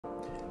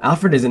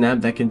Alfred is an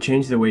app that can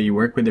change the way you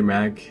work with your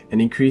Mac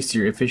and increase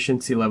your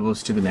efficiency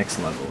levels to the next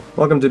level.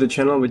 Welcome to the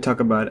channel. We talk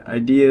about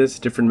ideas,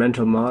 different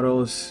mental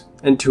models,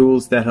 and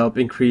tools that help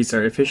increase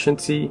our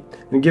efficiency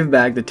and give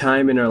back the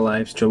time in our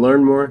lives to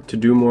learn more, to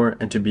do more,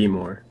 and to be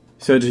more.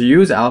 So to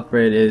use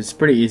Alfred is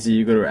pretty easy.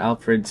 You go to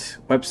Alfred's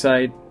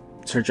website,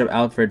 search up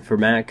Alfred for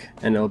Mac,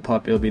 and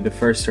it'll be the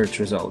first search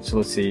result. So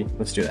let's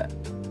do that.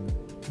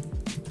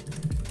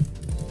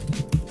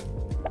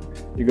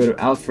 You go to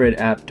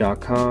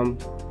alfredapp.com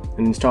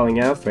and installing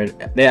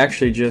Alfred. They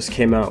actually just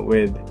came out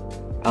with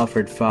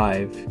Alfred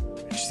 5,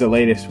 which is the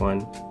latest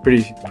one,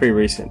 pretty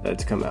recent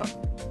that's come out.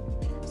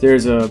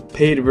 There's a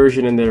paid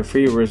version and there's a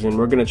free version.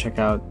 We're gonna check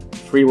out the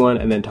free one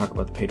and then talk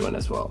about the paid one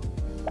as well.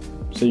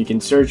 So you can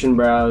search and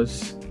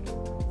browse,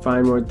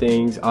 find more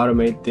things,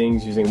 automate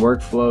things using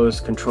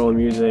workflows, control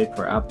music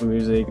for Apple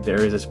Music.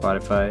 There is a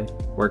Spotify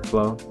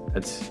workflow.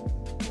 That's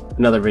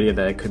another video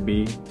that it could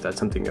be, if that's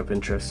something of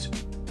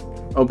interest.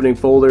 Opening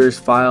folders,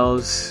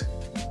 files,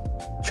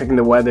 checking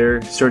the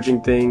weather,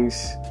 searching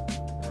things.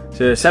 So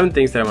there are 7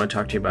 things that I want to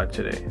talk to you about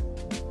today.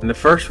 And the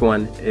first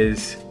one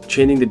is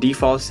changing the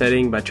default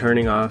setting by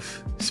turning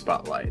off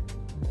Spotlight.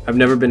 I've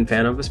never been a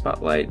fan of a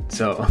Spotlight,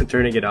 so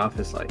turning it off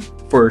is like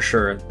for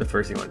sure the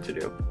first thing I want to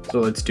do.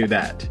 So let's do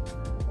that.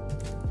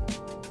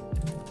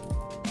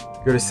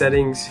 Go to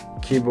settings,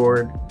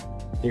 keyboard,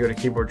 you go to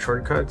keyboard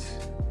shortcuts,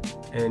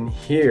 and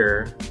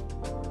here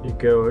you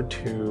go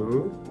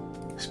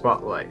to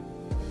Spotlight.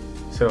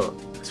 So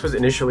this was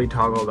initially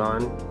toggled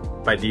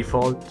on by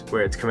default,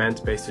 where it's command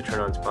space to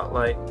turn on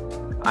Spotlight.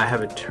 I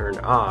have it turned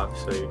off,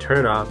 so you turn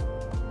it off,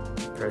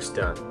 press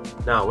done.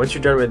 Now once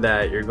you're done with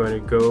that, you're going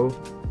to go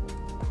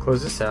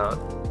close this out,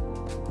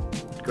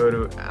 go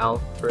to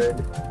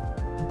Alfred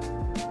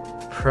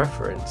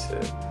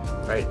Preferences,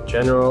 right,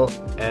 General,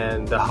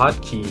 and the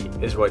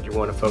hotkey is what you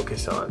want to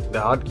focus on. The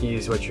hotkey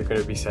is what you're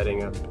going to be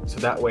setting up, so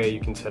that way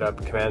you can set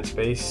up command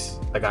space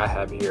like I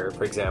have here,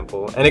 for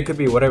example, and it could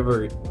be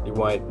whatever you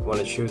might want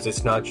to choose.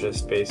 It's not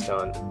just based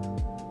on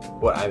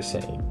what I'm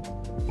saying.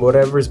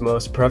 Whatever is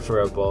most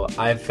preferable.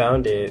 I've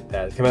found it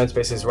that command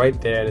space is right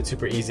there and it's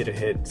super easy to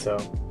hit, so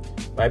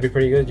might be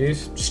pretty good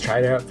use. Just try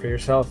it out for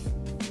yourself.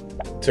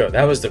 So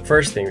that was the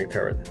first thing we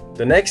covered.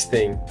 The next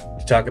thing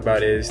to talk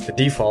about is the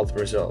default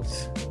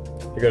results.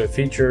 You go to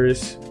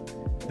features.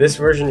 This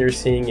version you're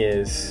seeing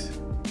is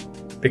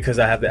because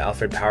I have the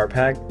Alfred Power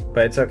Pack,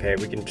 but it's okay,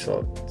 we can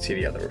still see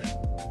the other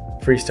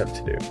free stuff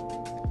to do.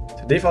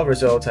 So default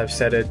results, I've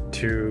set it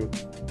to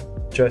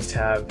just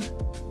have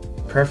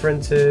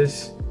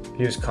preferences,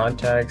 use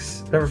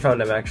contacts. Never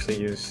found them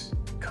actually use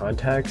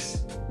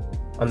contacts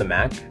on the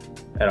Mac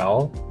at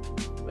all,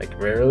 like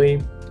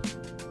rarely.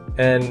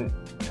 And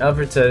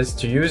Alfred says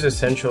to use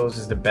essentials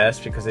is the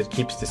best because it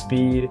keeps the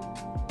speed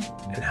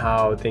and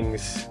how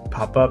things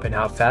pop up and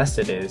how fast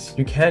it is.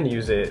 You can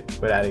use it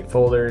with adding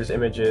folders,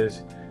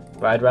 images,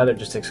 but I'd rather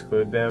just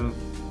exclude them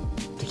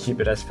to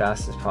keep it as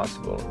fast as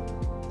possible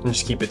and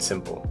just keep it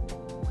simple.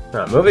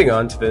 Now moving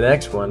on to the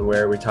next one,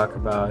 where we talk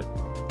about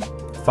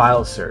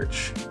file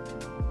search.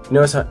 You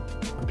notice how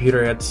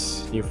computer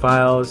gets new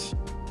files,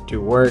 do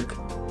work,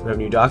 you have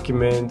new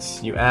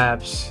documents, new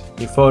apps,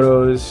 new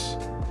photos,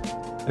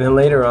 and then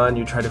later on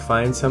you try to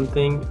find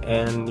something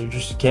and you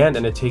just can't,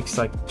 and it takes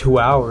like 2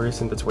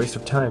 hours and that's a waste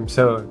of time.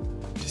 So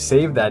to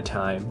save that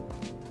time,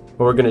 what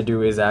we're gonna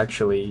do is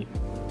actually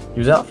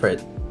use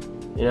Alfred,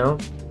 you know?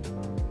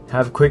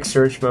 Have quick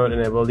search mode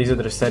enabled. These are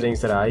the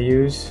settings that I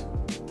use.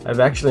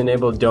 I've actually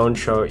enabled don't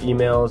show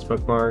emails,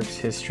 bookmarks,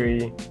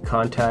 history,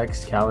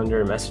 contacts,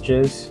 calendar,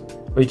 messages.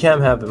 Well, you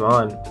can have them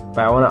on, but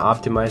I want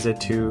to optimize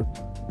it to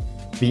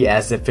be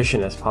as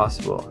efficient as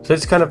possible. So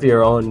it's kind of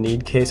your own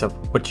need case of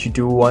what you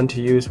do want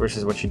to use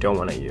versus what you don't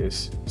want to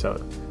use. So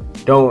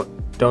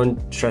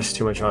don't stress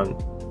too much on,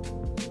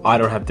 oh, I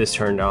don't have this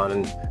turned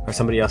on or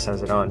somebody else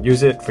has it on.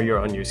 Use it for your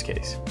own use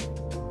case.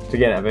 So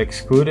again, I've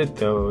excluded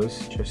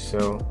those just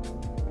so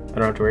I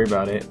don't have to worry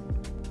about it.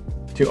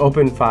 To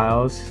open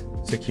files,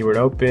 so keyword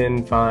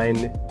open,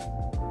 find,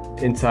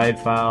 inside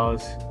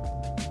files.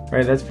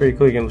 Right, that's pretty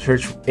cool. You can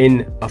search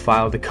in a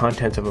file, the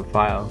contents of a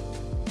file.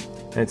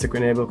 And it's like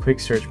enable quick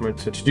search mode.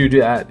 So to do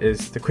that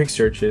is the quick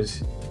search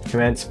is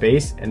command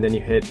space and then you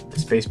hit the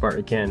space bar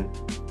again.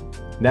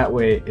 That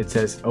way it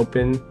says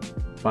open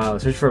file,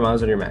 search for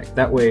files on your Mac.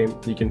 That way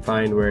you can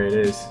find where it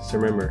is. So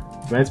remember,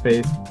 command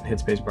space, hit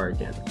space bar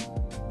again.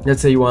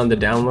 Let's say you want the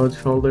downloads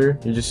folder,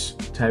 you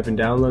just type in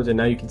downloads and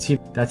now you can see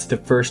that's the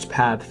first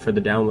path for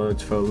the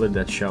downloads folder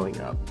that's showing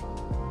up.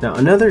 Now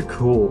another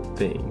cool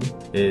thing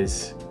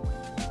is,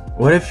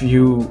 what if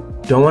you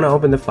don't want to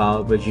open the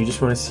file, but you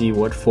just want to see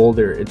what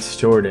folder it's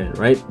stored in,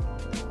 right?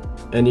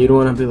 And you don't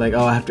want to be like,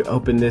 oh, I have to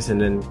open this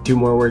and then do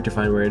more work to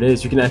find where it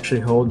is. You can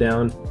actually hold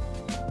down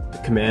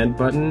the command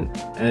button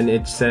and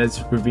it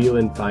says reveal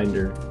in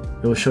Finder.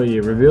 It will show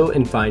you reveal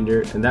in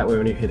Finder, and that way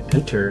when you hit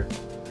enter,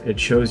 it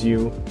shows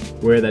you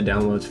where that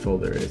downloads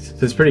folder is.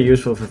 So it's pretty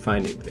useful for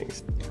finding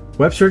things.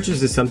 Web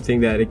searches is something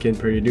that it can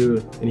pretty do,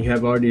 and you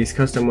have all these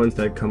custom ones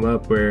that come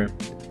up where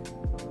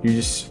you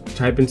just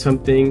type in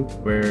something,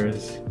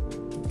 whereas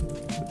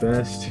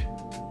best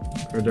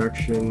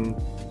production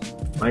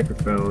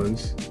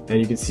microphones, and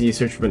you can see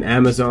search on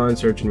Amazon,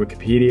 search on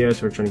Wikipedia,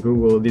 search on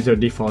Google. These are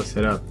default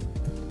set up.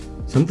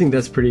 Something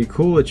that's pretty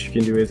cool that you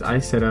can do is I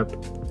set up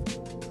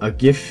a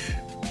GIF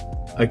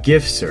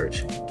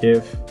search.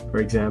 GIF, for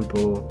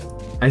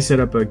example, I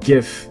set up a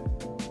GIF,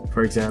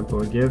 for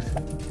example, a GIF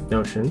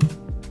Notion,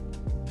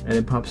 and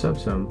it pops up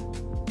some.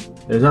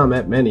 There's not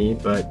that many,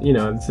 but you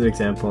know, this is an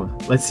example.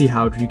 Let's see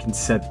how you can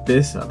set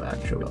this up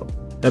actually.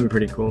 That'd be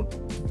pretty cool.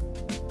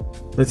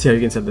 Let's see how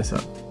you can set this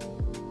up.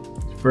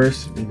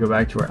 First, we go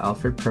back to our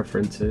Alfred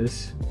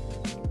preferences.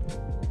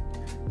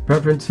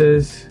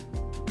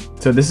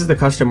 So this is the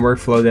custom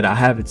workflow that I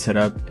have it set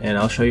up, and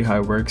I'll show you how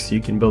it works so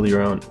you can build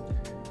your own.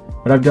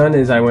 What I've done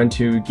is I went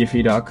to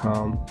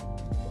giphy.com,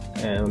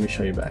 and let me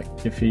show you back.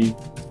 Giphy.com.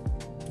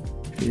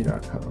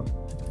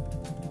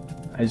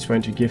 I just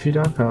went to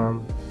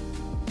giphy.com,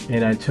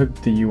 and I took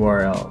the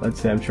URL.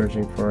 Let's say I'm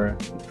searching for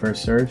a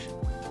search.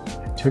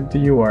 I took the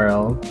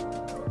URL,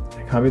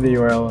 I copied the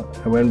URL,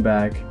 I went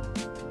back,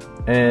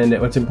 and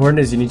what's important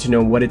is you need to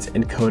know what it's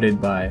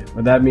encoded by.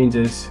 What that means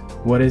is,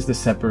 what is the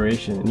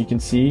separation? And you can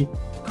see,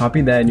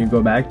 copy that and you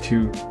go back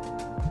to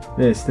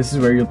this. This is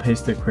where you'll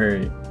paste the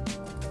query.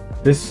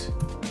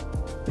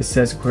 It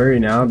says query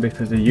now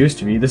because it used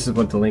to be, this is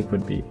what the link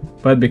would be.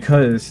 But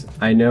because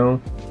I know,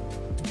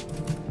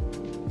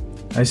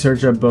 I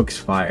search up books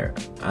fire.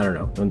 I don't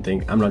know,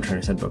 I'm not trying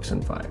to set books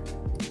on fire.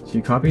 So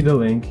you copy the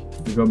link,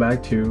 you go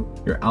back to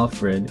your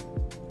Alfred,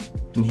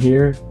 and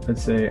here,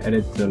 let's say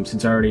edit them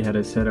since I already had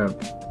it set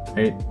up,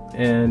 right?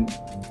 And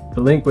the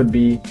link would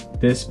be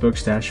this book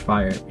stash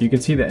fire. You can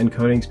see the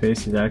encoding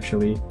space is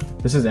actually,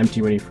 this is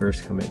empty when you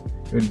first come in.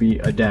 It would be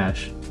a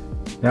dash.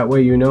 That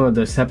way you know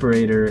the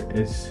separator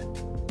is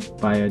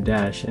by a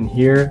dash. And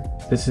here,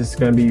 this is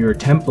going to be your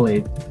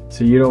template,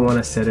 so you don't want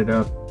to set it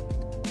up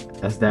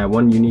as that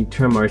one unique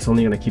term or it's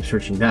only going to keep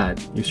searching that.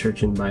 You're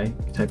searching by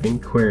typing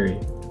query.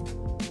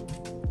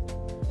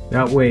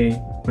 That way,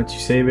 once you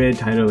save it,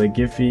 title it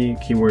Giphy,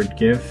 keyword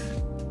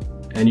GIF,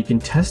 and you can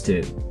test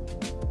it,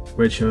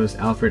 where it shows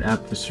Alfred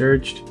App was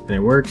searched and it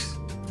works.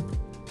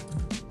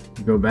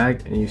 You go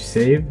back and you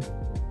save.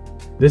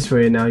 This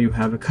way now you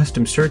have a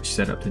custom search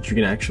setup that you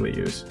can actually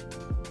use.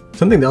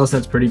 Something else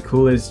that's pretty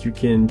cool is you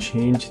can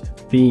change the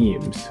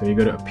themes. So you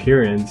go to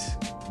appearance.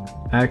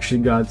 I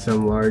actually got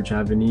some large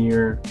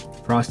Avenir,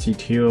 frosty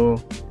teal.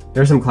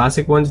 There's some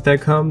classic ones that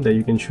come that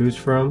you can choose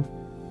from.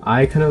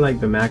 I kind of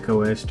like the Mac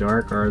OS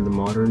dark or the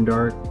modern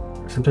dark.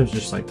 Sometimes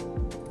just like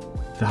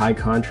the high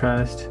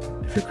contrast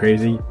if you're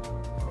crazy.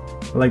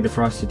 I like the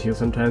frosty teal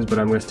sometimes, but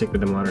I'm going to stick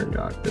with the modern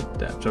dark.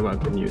 That's what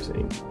I've been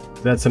using.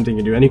 So that's something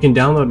you do. And you can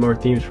download more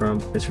themes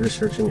from. It's for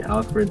searching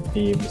Alfred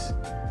themes.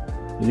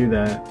 You do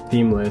that,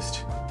 theme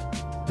list.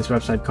 This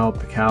website called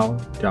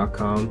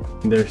pcal.com,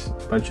 and there's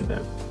a bunch of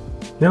them.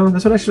 No,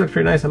 this one actually looks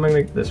pretty nice. I'm going to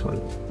make this one.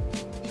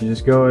 So you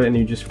just go and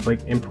you just click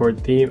import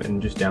theme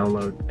and just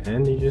download.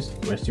 And you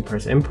just, once you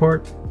press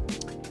import,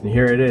 and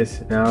here it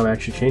is. Now it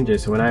actually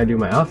changes. So when I do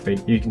my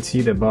Alfred, you can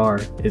see the bar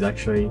is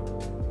actually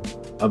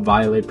a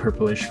violet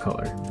purplish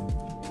color.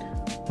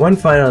 One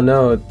final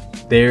note,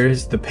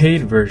 there's the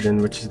paid version,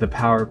 which is the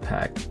Power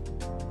Pack.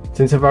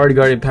 Since I've already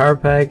got a Power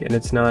Pack and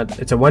it's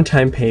a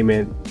one-time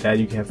payment that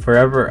you can have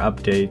forever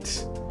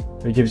updates.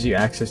 It gives you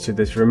access to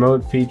this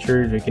remote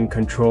features. You can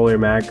control your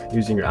Mac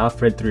using your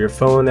Alfred through your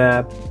phone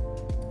app.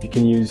 You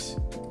can use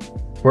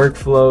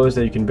workflows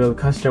that you can build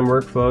custom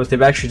workflows.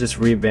 They've actually just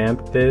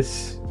revamped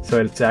this,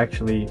 so it's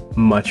actually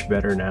much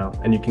better now,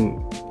 and you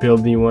can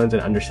build new ones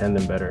and understand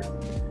them better.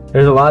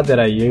 There's a lot that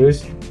I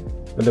use,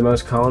 but the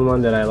most common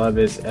one that I love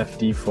is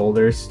FD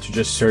folders, to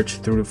just search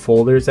through the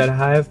folders that I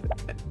have.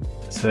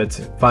 So it's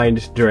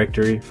find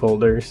directory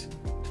folders.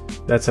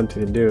 That's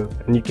something to do,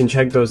 and you can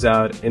check those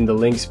out in the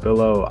links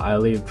below. I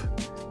leave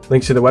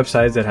links to the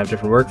websites that have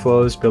different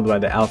workflows built by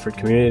the Alfred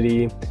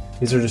community.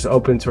 These are just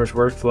open source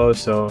workflows,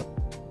 so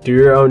do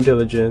your own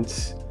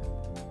diligence,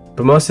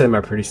 but most of them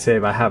are pretty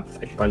safe. I have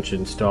like a bunch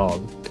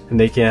installed, and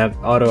they can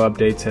have auto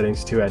update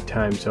settings too at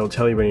times, so it'll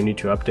tell you when you need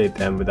to update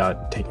them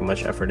without taking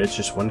much effort. It's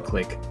just one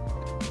click,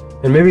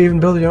 and maybe even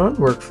build your own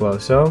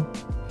workflow, so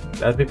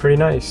that'd be pretty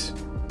nice.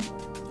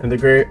 And the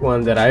great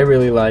one that I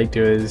really liked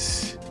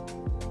is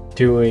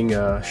doing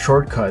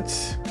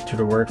shortcuts to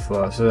the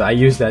workflow. So I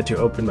use that to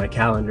open my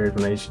calendars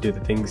when I used to do the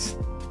things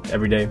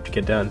every day to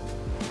get done.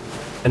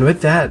 And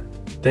with that,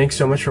 thanks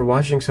so much for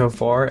watching so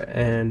far,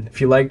 and if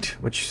you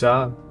liked what you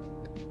saw,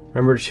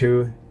 remember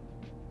to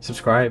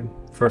subscribe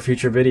for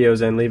future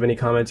videos and leave any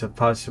comments of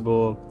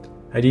possible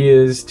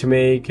ideas to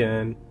make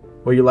and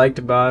what you liked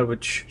about,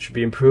 which should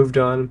be improved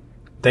on.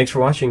 Thanks for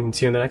watching, and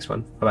see you in the next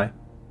one. Bye bye.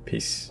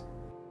 Peace.